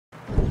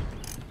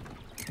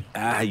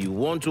You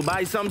want to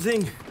buy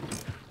something?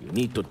 You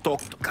need to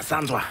talk to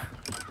Cassandra.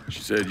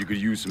 She said you could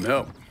use some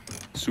help,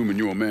 assuming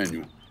you're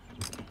Emmanuel.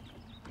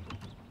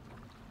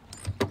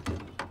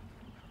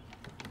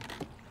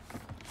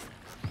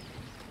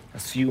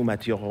 Assume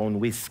at your own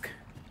risk,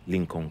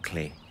 Lincoln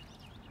Clay.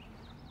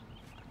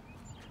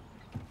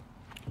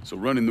 So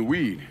running the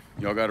weed,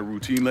 y'all got a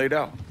routine laid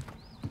out?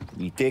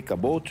 We take a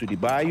boat to the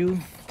bayou,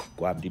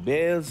 grab the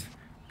bears,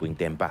 bring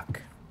them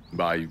back.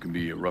 Bayou can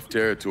be a rough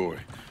territory.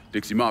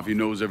 Dixie Mafia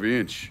knows every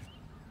inch.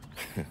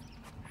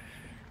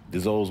 Do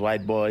those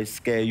white boys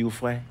scare you,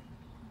 Fred?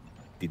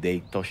 Did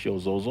they touch your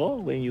zozo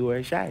when you were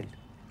a child?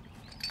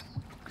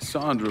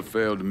 Cassandra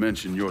failed to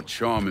mention your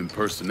charming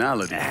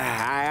personality. I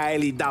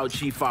highly doubt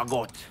she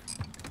forgot.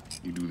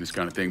 You do this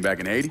kind of thing back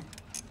in Haiti?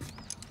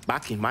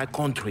 Back in my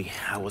country,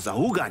 I was a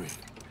hooligan,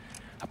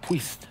 a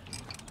priest.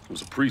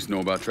 What's a priest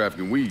know about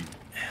trafficking weed?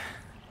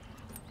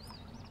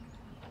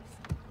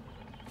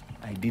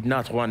 I did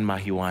not run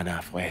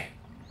marijuana, Fred.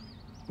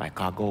 My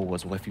cargo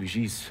was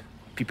refugees,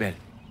 people.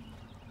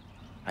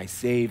 I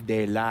saved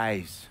their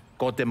lives,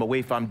 got them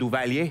away from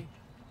Duvalier.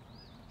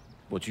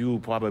 But you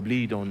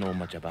probably don't know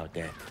much about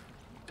that.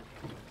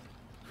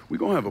 We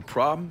gonna have a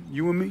problem,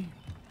 you and me?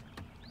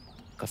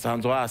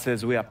 Cassandra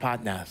says we are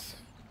partners,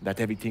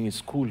 that everything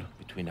is cool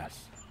between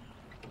us.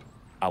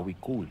 Are we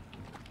cool?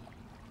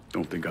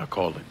 Don't think I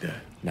call it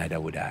that.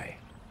 Neither would I.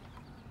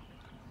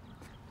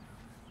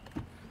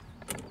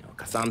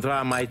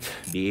 Cassandra might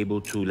be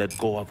able to let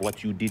go of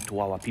what you did to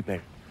our people.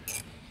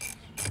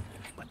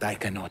 But I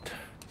cannot.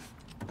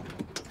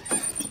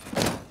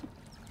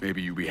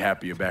 Maybe you'd be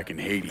happier back in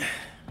Haiti.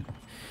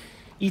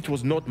 It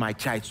was not my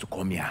choice to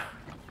come here.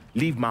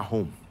 Leave my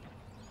home.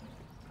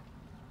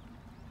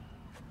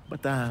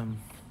 But I'm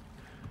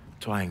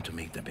trying to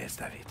make the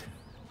best of it.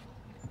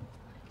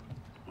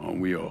 Aren't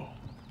we all?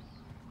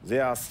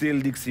 There are still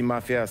Dixie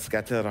Mafia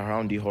scattered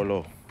around the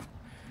hollow.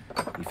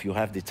 If you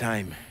have the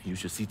time, you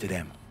should see to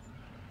them.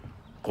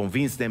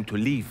 Convince them to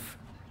leave.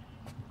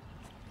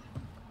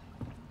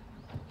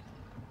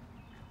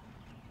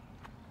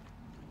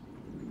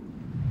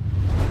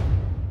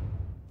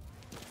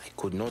 I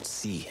could not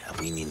see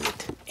a winning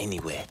it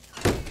anywhere.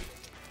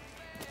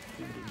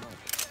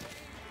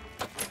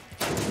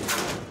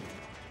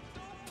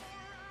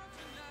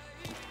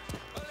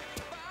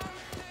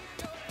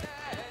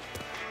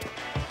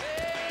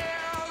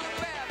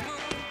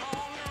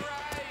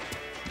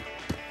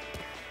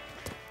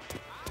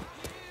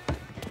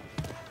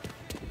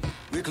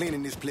 We're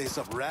cleaning this place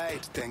up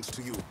right, thanks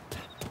to you.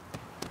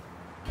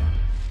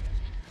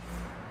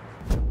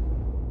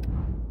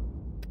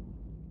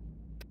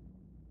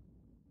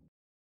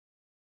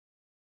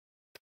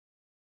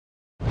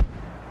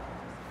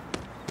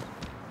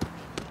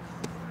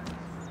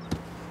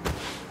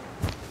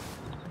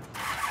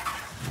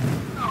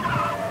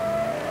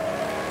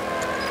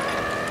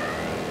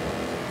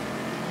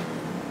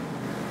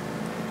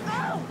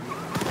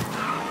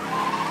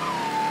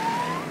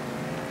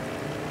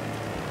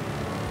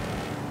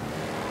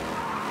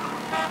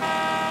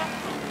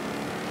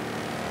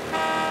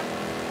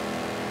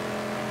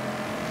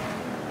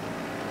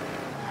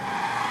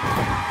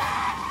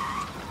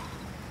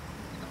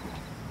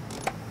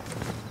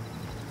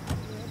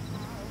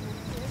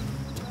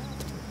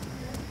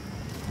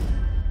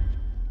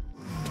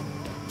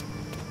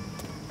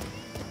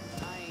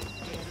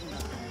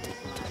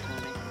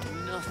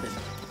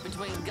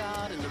 Between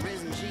God and the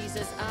risen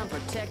Jesus, I'm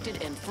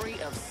protected and free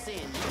of sin.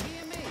 You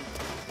hear me?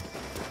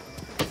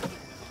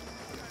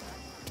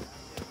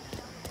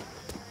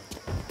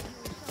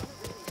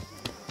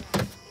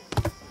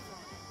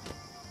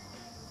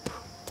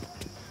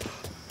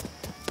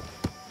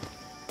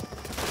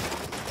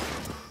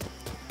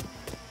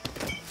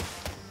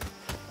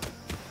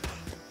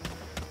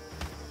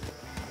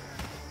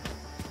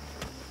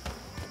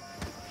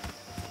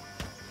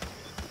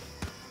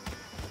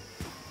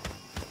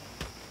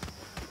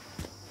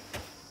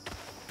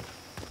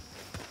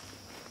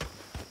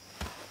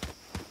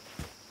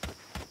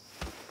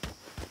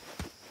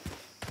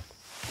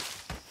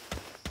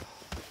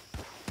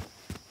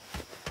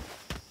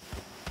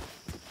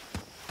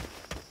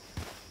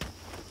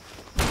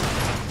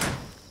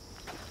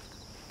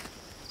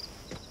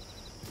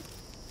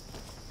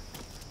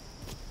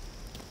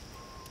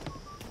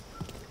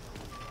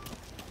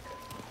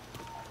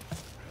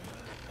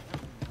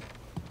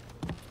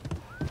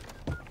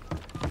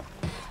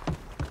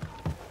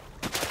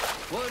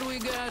 What do we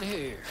got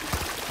here?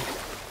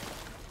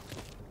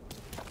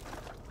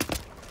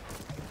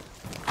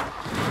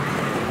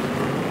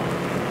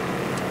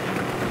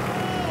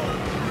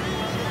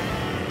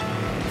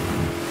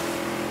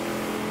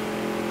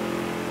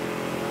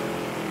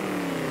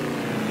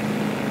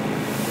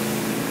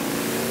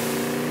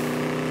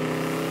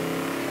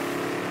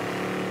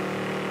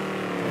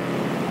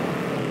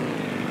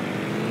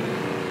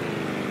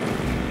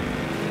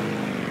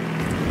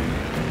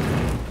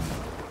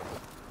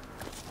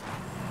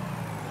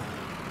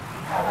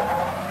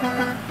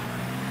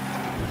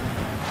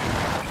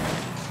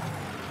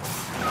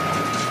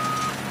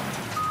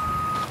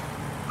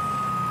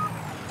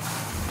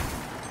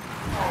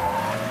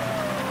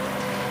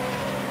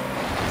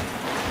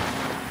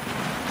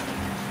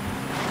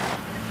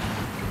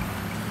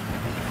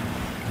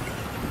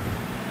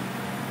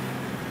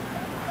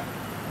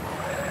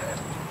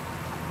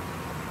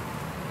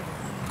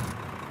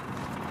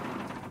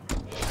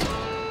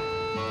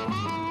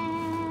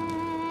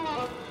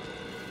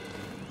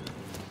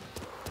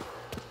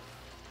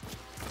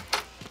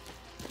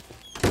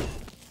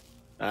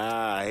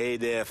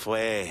 there,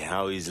 Fre?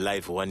 How is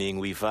life running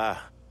with her?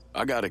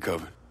 I got it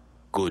covered.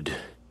 Good.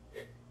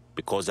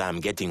 Because I'm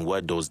getting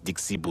word those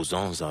Dixie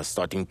bousons are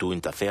starting to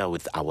interfere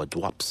with our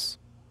drops.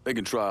 They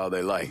can try all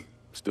they like.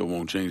 Still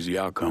won't change the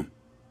outcome.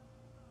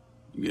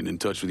 You getting in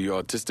touch with your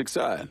artistic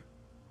side?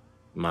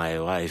 My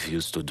wife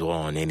used to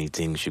draw on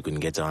anything she could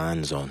get her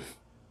hands on.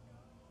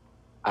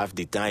 Half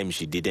the time,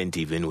 she didn't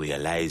even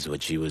realize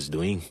what she was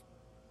doing.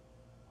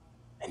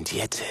 And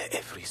yet,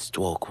 every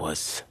stroke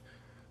was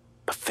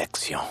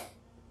perfection.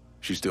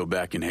 She's still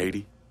back in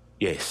Haiti?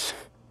 Yes.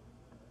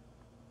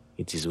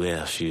 It is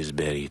where she is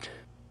buried.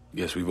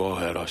 Guess we've all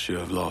had our share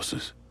of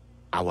losses.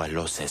 Our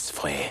losses,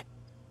 Fre,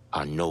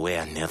 are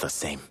nowhere near the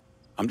same.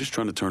 I'm just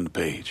trying to turn the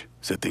page,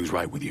 set things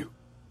right with you.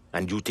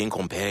 And you think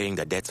comparing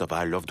the deaths of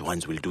our loved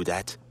ones will do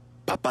that?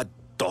 Papa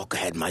Doc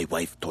had my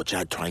wife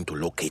tortured trying to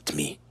locate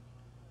me.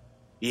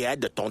 He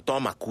had the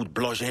Tonton Macoute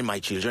bludgeon my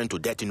children to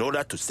death in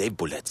order to save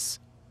bullets.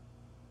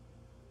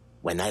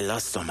 When I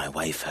last saw my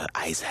wife, her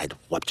eyes had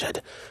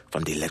ruptured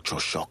from the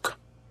electroshock.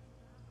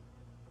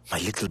 My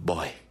little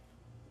boy,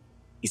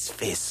 his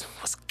face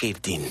was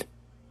caved in.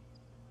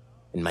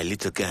 And my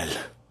little girl,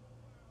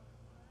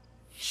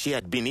 she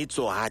had been hit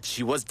so hard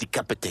she was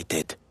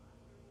decapitated.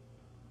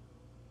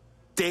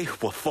 They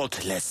were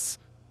faultless.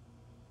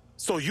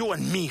 So you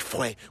and me,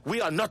 Fre,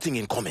 we are nothing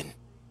in common.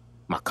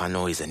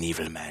 Makano is an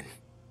evil man.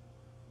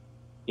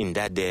 In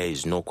that there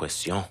is no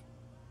question.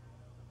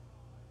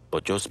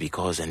 But just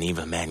because an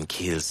evil man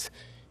kills,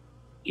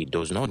 it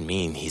does not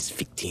mean his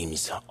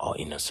victims are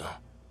innocent.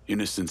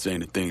 Innocence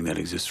ain't a thing that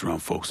exists around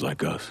folks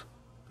like us.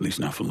 At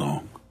least not for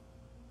long.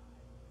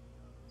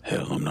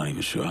 Hell, I'm not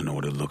even sure I know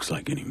what it looks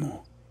like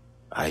anymore.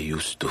 I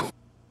used to.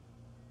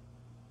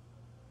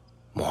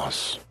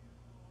 Once.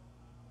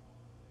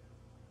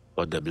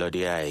 But the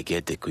bloodier I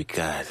get, the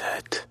quicker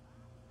that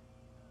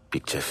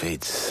picture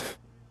fades.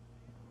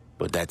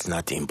 But that's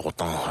not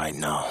important right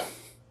now.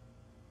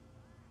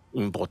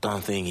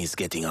 Important thing is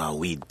getting our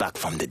weed back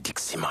from the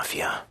Dixie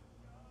Mafia.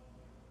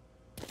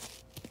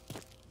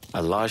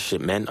 A large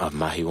shipment of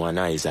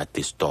marijuana is at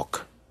this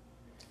dock.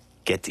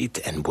 Get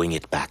it and bring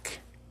it back.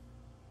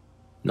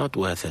 Not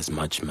worth as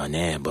much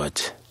money,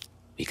 but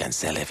we can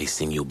sell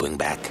everything you bring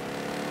back.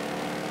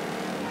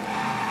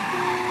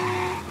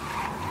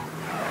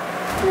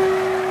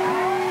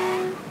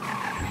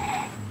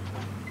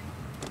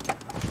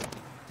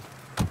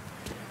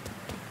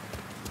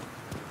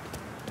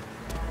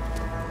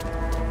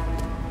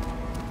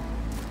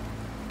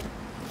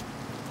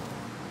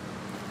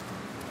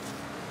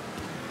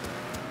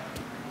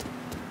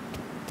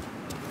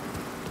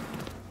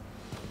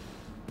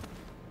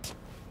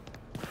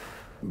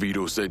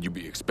 Vito said you'd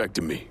be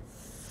expecting me.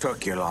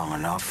 Took you long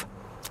enough.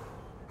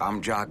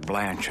 I'm Jock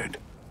Blanchard.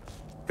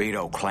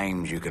 Vito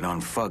claims you can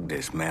unfug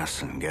this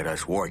mess and get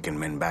us working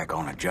men back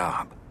on a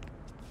job.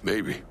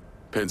 Maybe.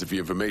 Depends if the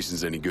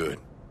information's any good.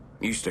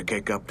 Used to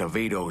kick up to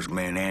Vito's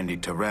man Andy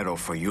Toretto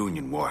for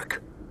union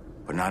work.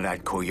 But now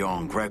that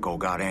Couillon Greco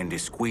got Andy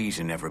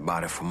squeezing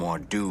everybody for more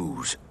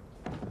dues.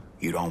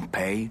 You don't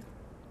pay,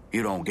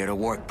 you don't get a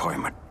work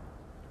permit.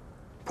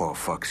 Poor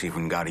fuck's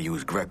even gotta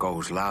use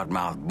Greco's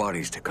loudmouth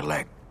buddies to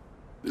collect.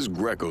 This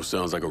Greco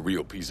sounds like a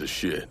real piece of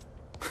shit.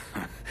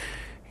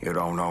 You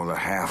don't know the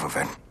half of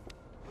it.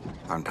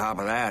 On top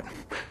of that,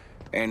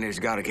 Andy's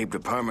gotta keep the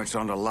permits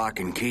under lock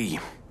and key.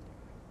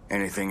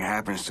 Anything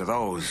happens to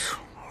those,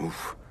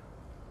 oof,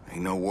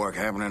 ain't no work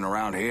happening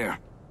around here.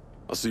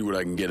 I'll see what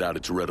I can get out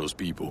of Toretto's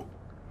people.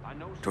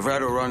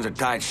 Toretto runs a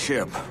tight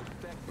ship,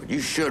 but you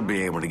should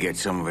be able to get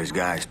some of his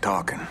guys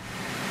talking.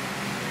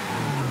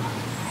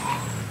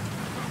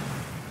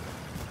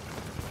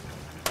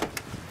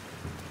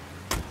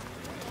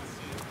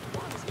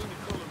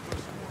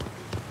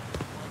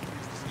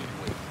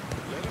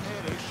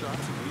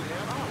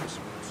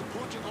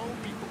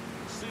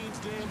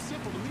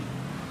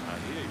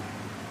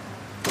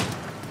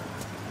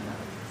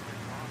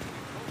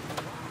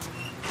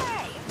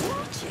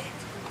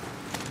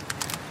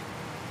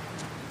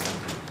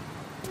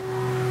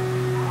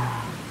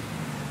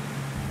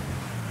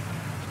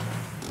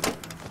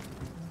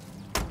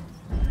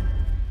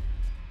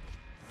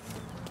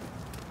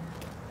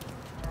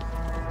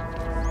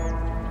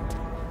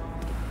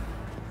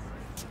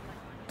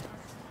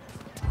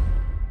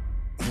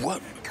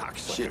 What?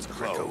 Shit's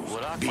closed.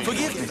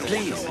 Forgive me,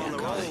 please.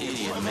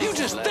 You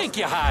just think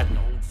you're hiding.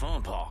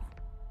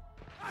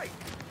 Hey,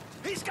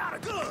 he's got a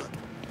gun!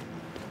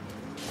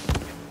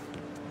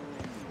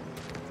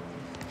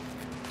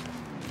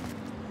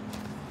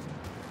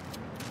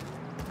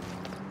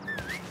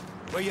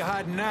 Where you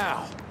hiding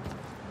now?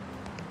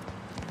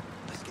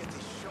 Let's get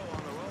this show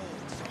on the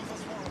road. Some of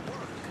us want to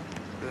work.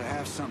 Better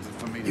have something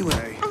for me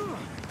today.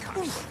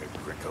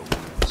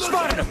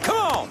 Spotted him! Come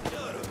on!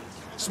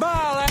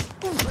 Smile at...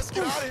 Let's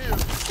get out of here.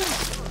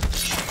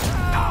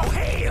 Oh,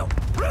 hell!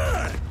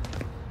 Run!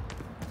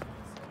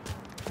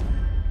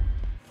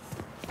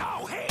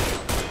 Oh,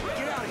 hell!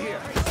 Get out of here.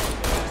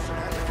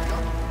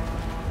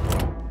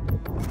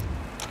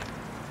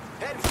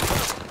 Head for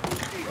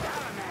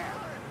down there.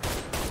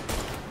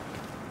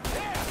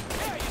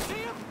 There, you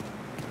see him?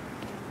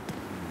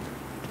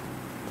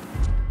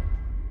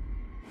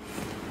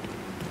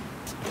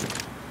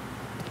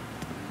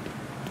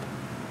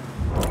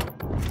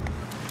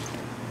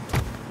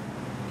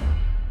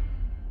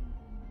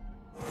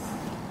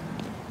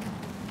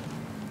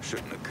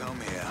 Shouldn't have come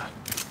here.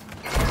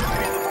 Get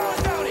the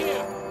boys out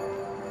here!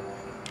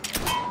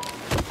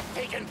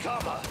 Taking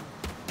cover.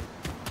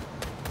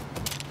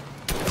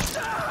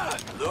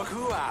 Look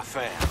who I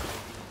found.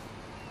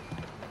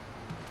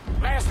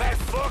 Blast that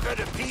fucker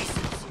to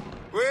pieces.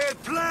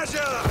 With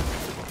pleasure!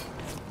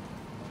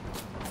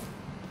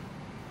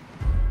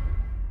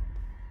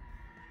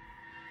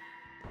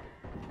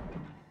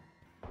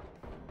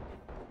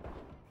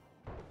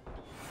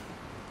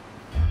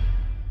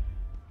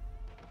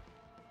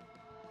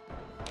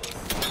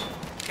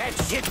 That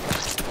shit.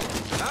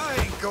 I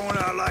ain't going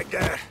out like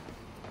that.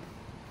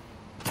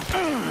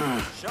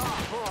 Sharp,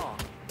 huh?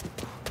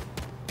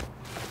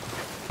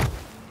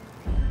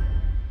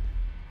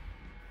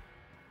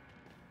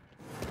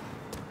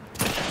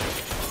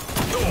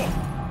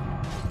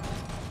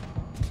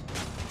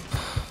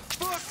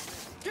 Fuck!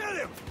 Get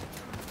him!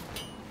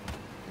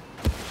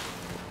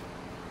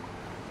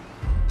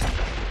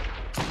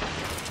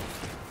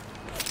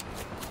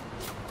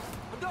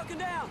 I'm ducking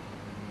down.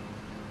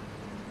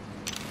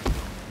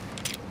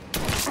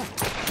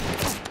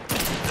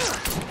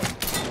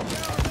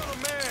 Down another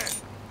man!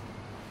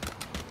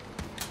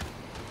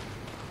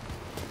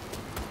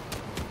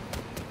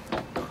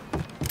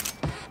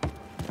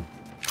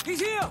 He's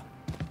here!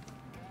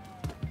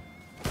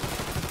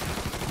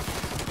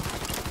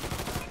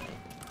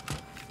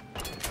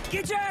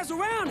 Get your ass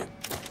around him!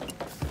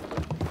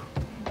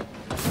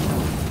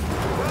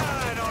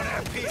 Ride on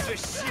that piece of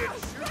shit!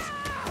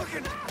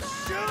 Fucking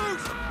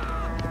shoot!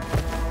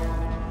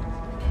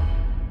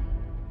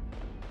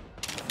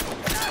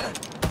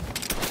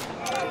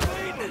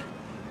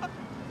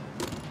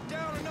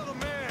 Down another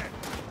man!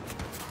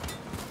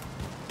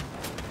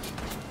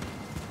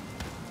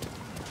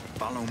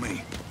 Follow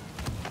me.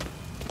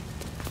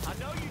 I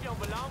know you don't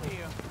belong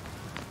here.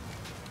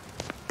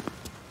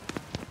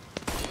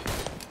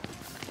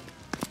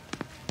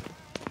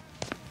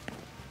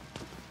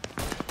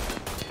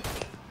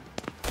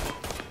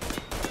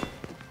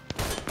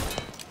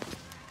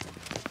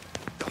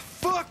 The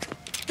fuck?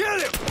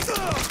 Get him!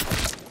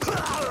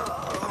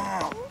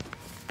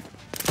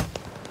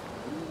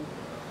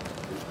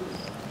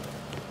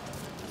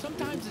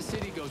 Sometimes the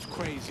city goes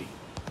crazy,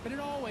 but it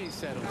always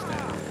settles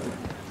down.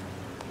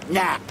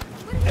 Nah.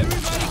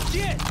 Everybody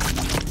get!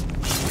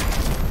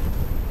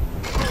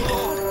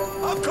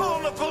 I'm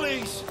calling the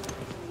police!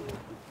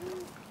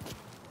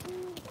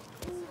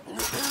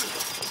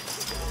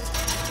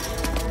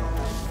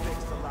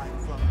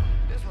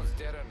 This one's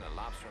deader than a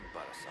lobster and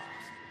butter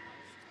sauce.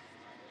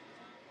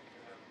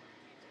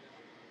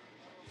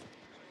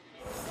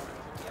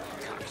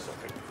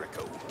 Cocksucker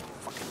Greco.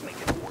 Fucking make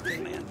it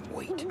working, man.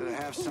 Wait. Better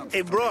have something.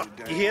 Hey, bro,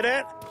 you hear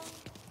that?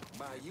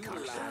 By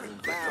utilizing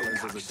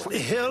violence as a What the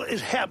hell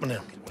is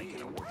happening? Make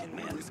it a working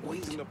man.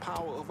 Wait. The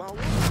power of our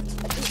words.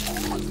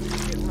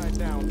 Get right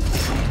down. The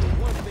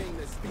one thing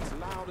that speaks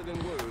louder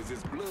than words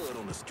is blood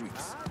on the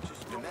streets.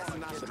 And that's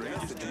not the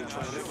message they're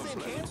trying to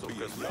cancel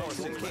because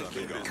Lawson can't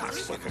keep it.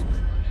 Cocksucker.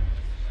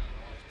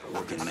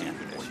 Working man.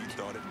 She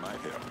thought it might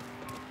help.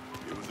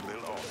 It was a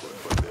little awkward,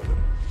 but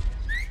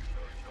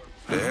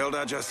the hell did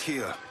I just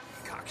hear?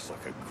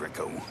 Cocksucker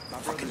Greco.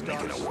 Fucking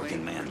making a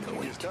working man.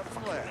 Wait.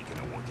 Fucking Making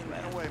a working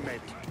man. No way,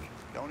 maybe.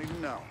 Don't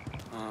even know.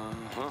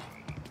 Uh-huh.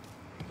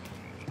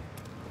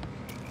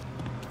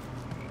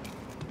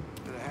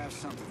 Better have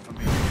something for me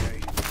today.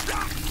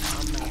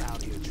 I'm not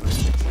out here trying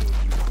to tell you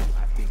what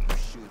I think you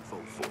should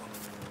vote for.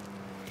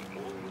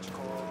 Or which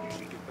call you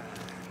should get behind.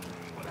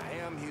 But I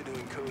am here to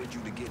encourage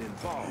you to get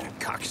involved.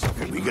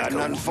 Cocksucker. We got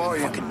nothing for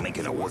you. Fucking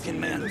making a working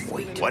man.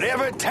 Wait.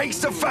 Whatever it takes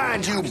to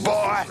find you,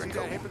 boy!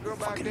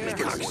 Fucking make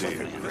it a working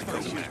man.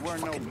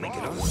 Fucking make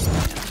it a working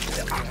man.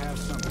 Better have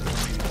something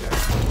for me today.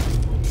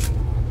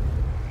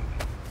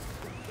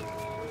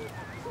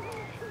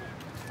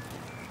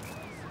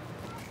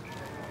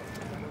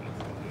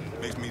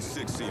 Makes me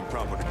sick seeing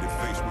property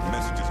defaced with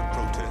messages of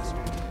protest.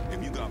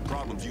 If you got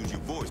problems, use your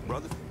voice,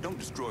 brother. Don't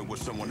destroy what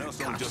someone else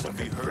owns just to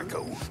be heard.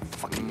 Greco.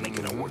 Fucking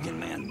making a working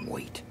man.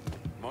 Wait.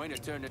 Moyner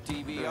turned the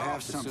TV Better off have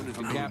as soon something as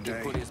for the me captain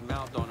today. put his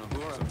mouth on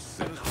Uhura.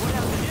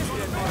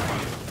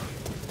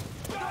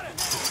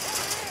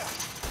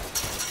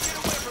 Get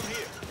away from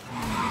here!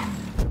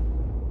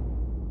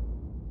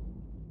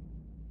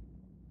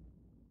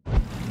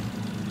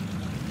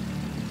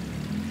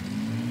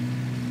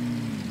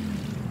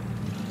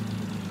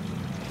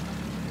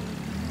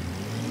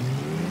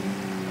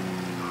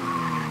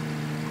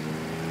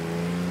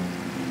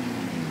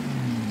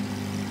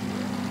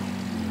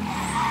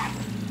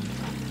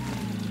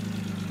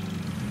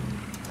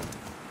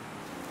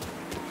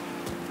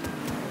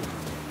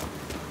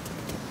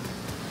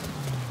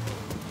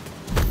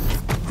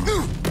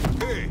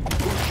 Hey,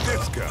 who's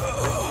this guy?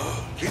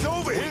 He's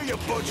over here, you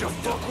bunch of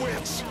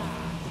fuckwits!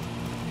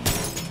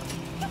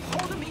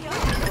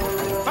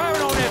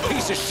 Firing on that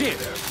piece of shit.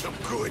 Some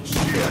good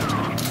shit!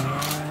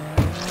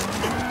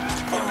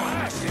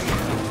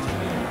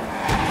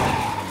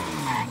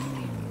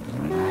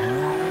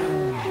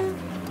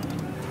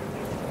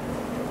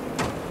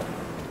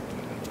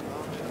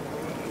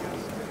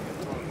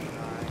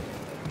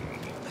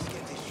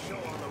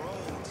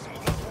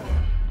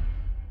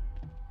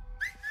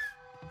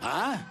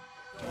 Huh?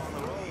 On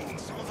the road,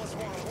 some of us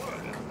want to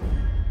work.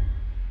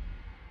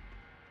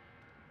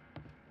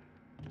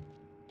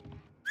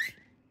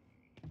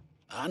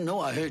 I know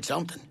I heard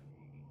something.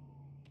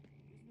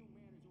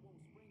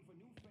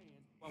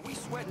 While we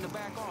sweat in the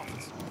back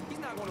office, he's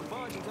not gonna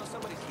budge until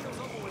somebody kills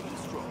over when he's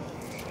strong.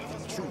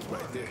 Truth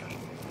right there.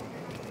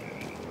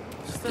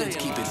 Let's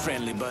keep it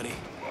friendly, buddy.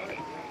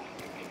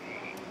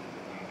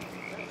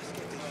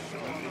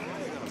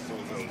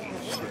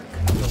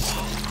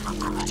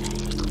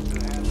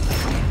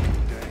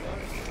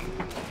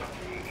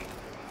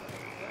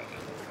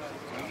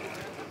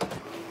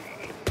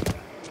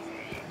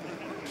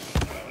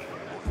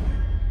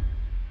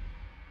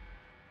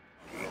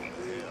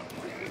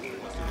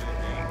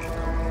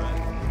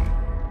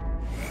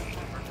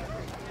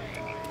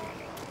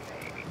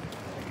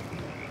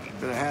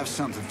 Better have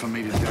something for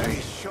me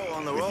today. Show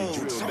on the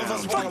road. Some of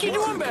us What you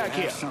doing back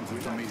here? Have something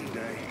for me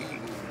today.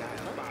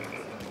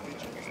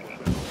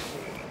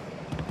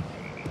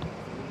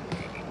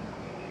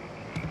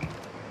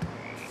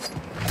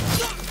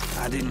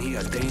 I didn't hear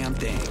a damn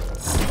thing.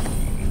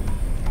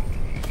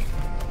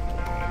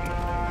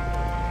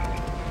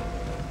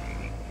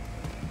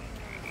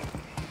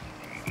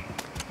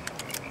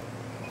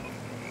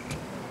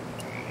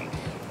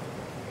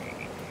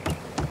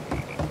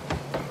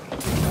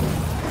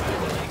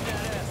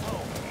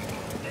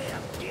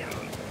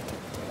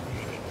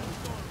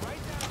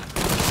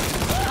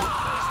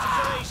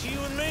 You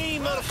and me,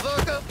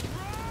 motherfucker.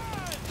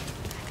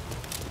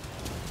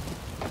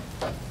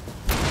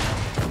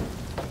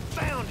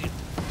 Found you.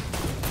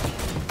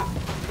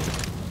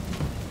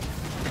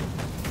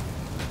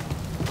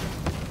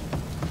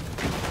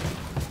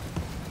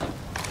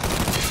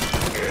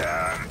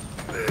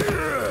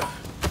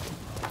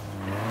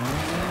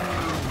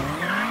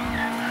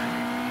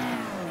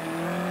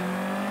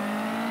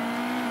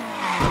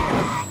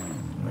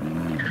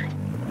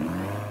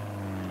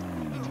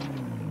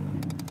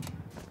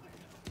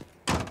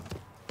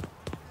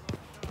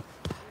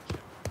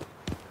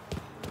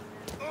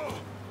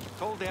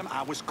 Told them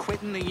I was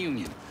quitting the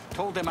union.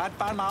 Told them I'd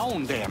find my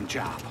own damn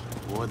job.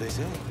 What'd they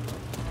say?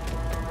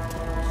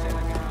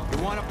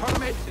 You want a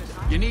permit?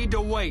 You need to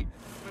wait.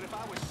 But if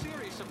I was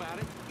serious about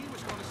it, he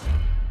was going to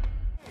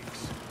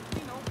see.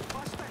 You know,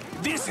 bust the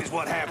hell. This is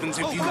what happens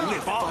if you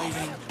lip off.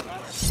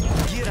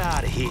 Get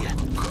out of here.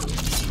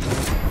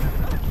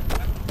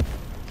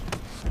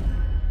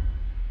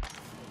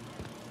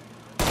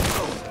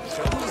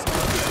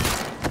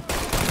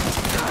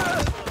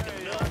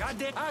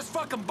 Goddamn, I was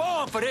fucking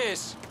born for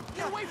this.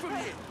 Get away from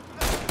here.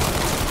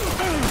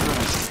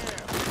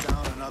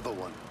 Down another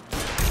one.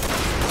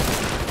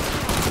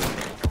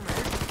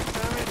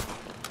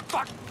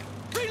 Fuck!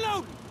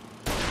 Reload!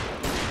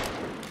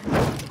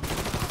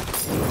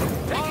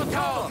 Take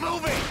cover.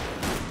 Moving!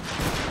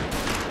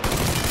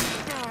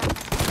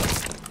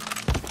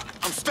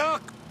 I'm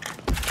stuck!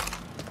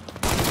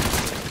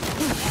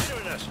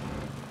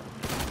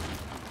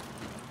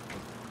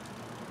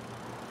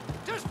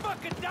 Just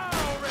fucking die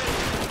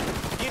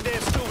already. Get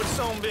that stupid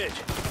son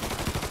bitch.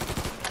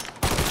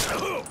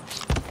 Oh,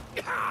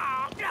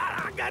 God,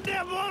 I got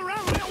that boy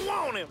around. I don't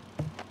want him.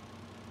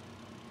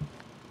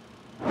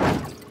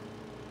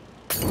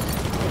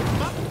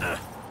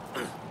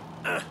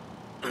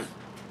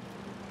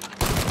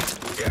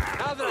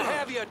 Now that I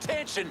have your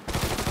attention,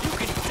 you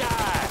can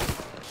die.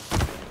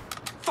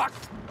 Fuck!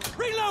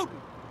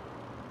 Reloading!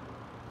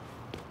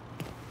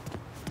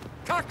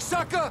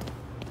 Cocksucker!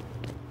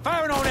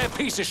 Firing on that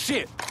piece of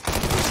shit!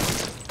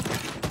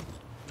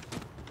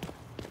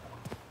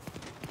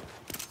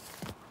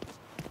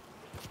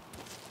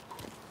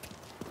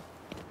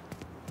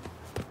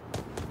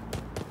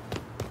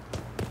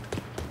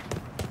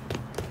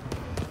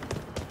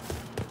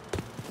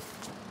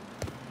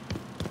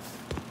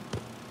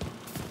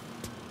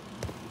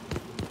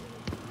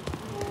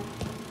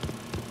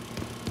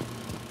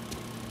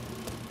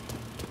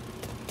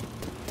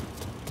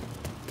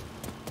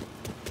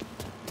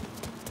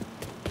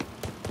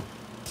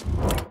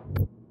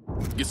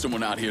 Get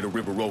someone out here to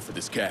River Road for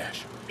this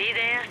cash. Be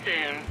there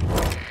soon.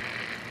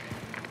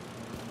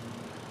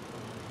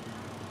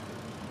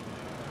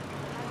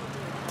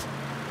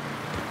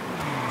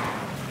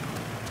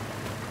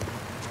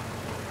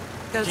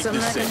 Got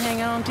something I can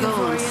hang on to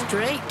for you?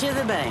 Straight to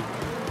the bank.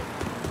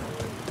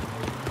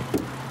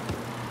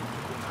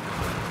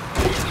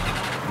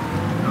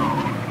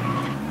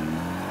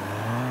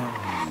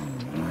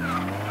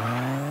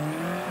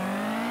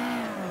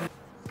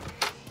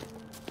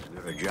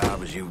 The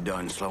job as you've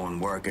done slowing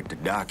work at the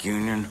dock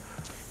union,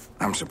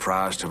 I'm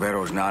surprised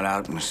Toretto's not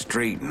out in the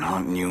street and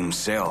hunting you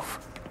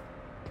himself.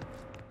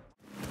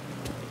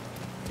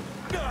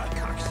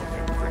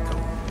 Cocksucker, Greco.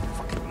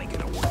 Fucking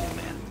making a working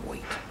man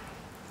wait.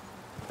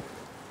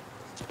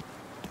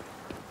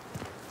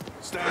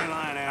 Stay in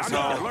line, I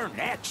asshole. need to learn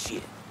that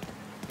shit.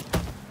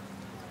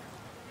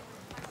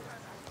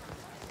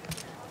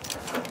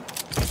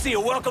 See a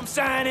welcome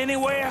sign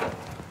anywhere?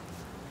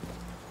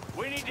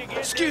 We need to get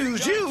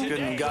Excuse you. Couldn't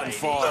Couldn't have gotten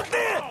far. Look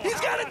there! He's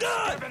got a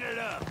gun! Stepping it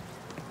up.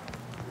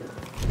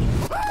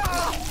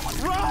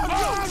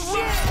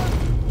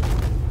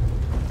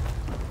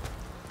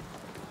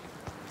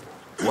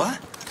 What?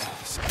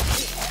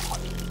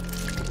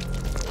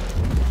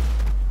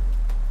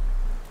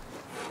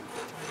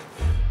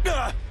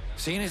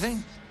 See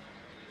anything?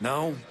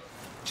 No?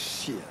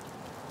 Shit.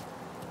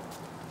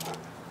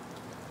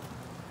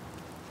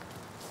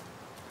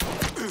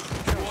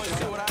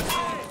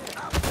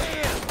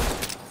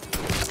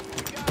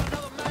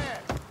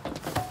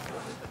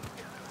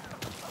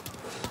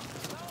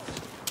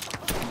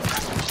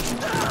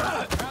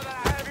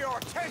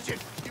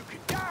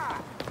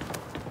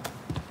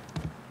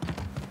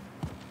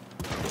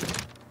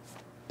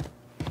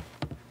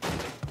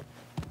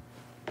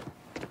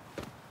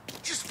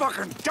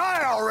 Fucking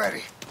die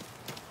already!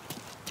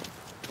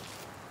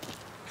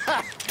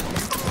 Ha!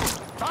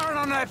 Firing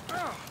on that!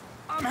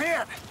 I'm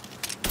hit!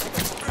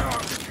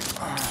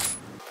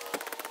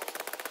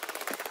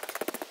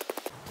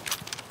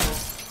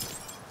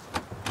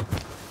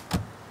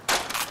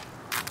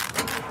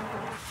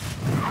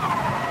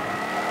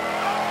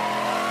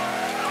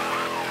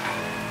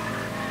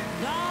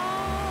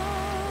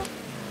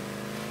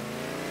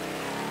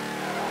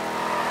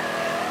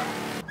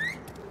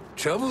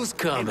 Trouble's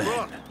coming. Hey,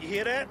 look, you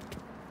hear that?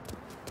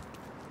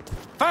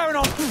 Firing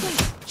on...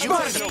 You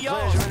got no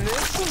pleasure in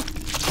this?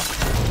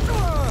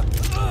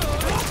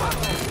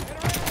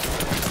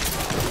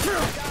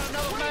 Got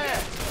another man!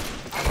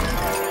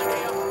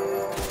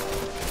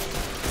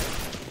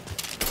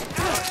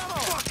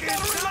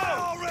 Fucking die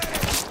already!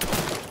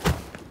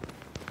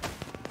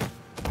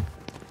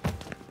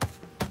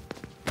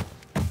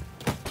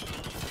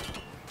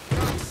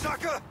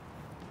 Sucker!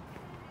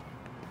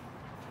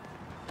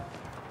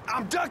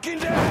 I'm ducking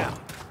down!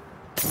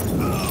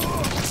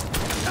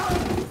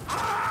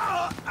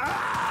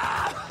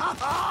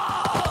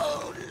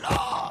 Oh,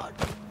 Lord!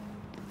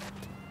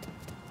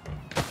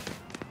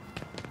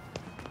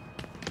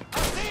 I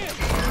see him!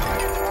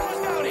 Get the boys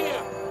down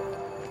here!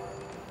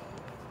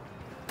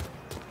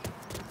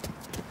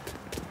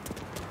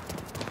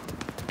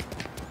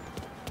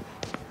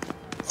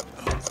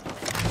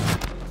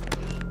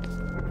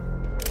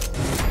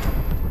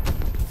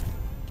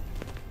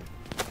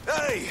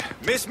 Hey,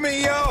 miss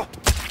me, yo?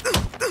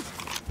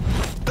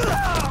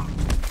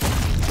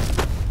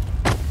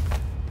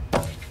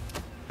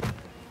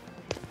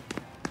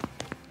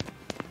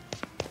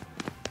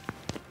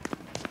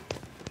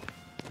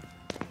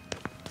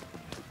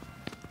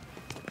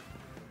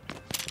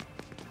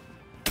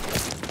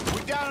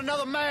 We down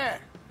another man.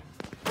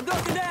 I'm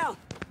ducking down!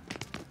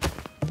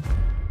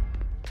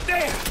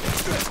 Damn!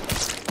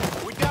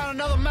 We down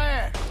another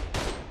man.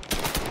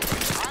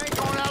 I ain't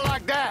going out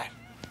like that.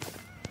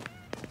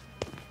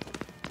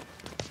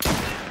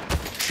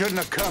 Shouldn't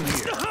have come here.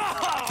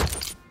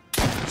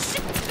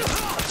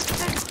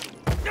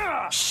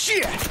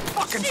 Shit!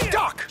 Fucking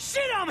stuck!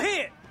 Shit, I'm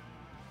hit!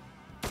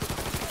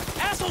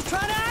 Asshole's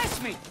trying to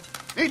ice me!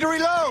 Need to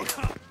reload!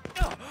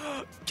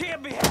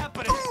 Can't be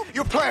happening!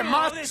 You're playing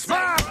my this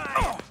smart! ain't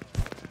right.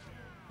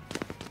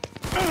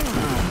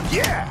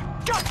 Yeah!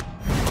 Got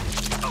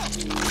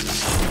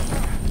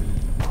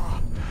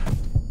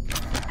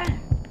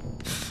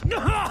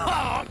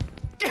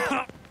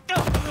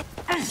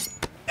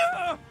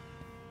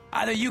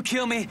Either you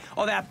kill me,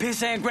 or that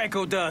pissant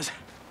Greco does.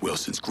 Well,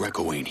 since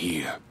Greco ain't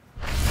here,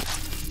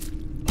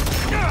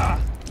 the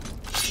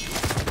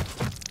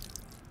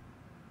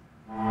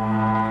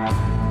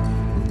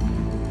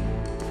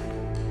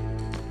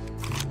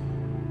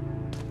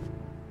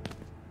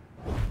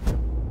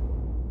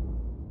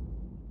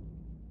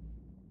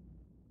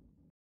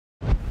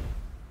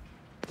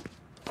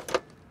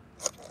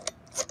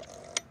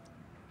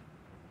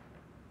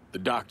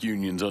dock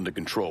union's under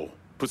control.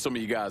 Put some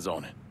of you guys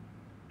on it.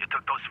 You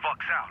took those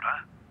fucks out,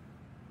 huh?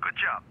 Good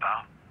job,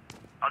 pal.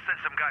 I'll send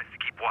some guys to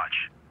keep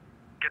watch.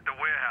 Get the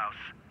warehouse,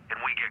 and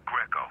we get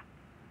Greco.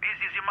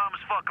 Easy as your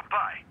mama's fucking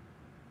pie.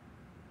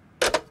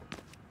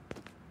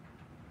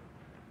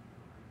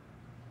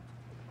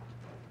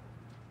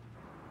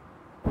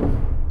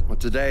 Well,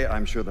 today,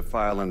 I'm sure the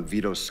file on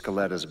Vito's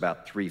skeleton is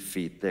about 3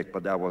 feet thick,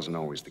 but that wasn't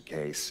always the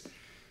case.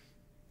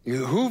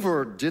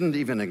 Hoover didn't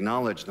even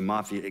acknowledge the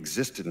Mafia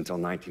existed until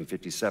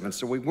 1957,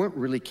 so we weren't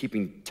really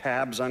keeping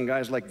tabs on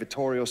guys like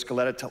Vittorio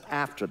Scaletta till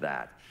after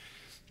that.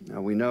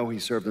 Now, we know he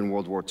served in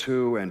World War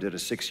II and did a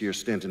 6-year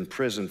stint in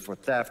prison for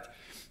theft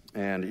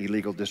and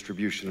illegal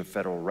distribution of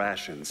federal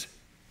rations.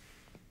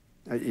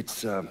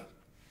 It's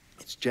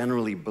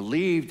generally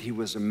believed he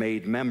was a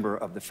made member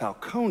of the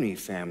Falcone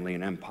family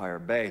in Empire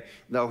Bay,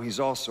 though he's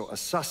also a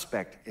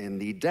suspect in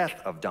the death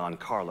of Don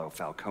Carlo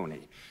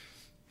Falcone.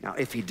 Now,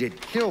 if he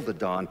did kill the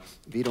Don,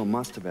 Vito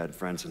must have had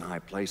friends in high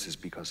places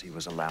because he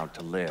was allowed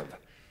to live.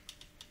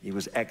 He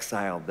was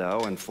exiled,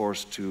 though, and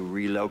forced to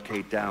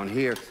relocate down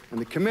here, and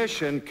the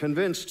commission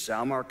convinced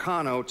Sal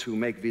Marcano to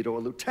make Vito a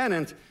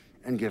lieutenant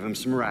and give him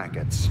some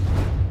rackets.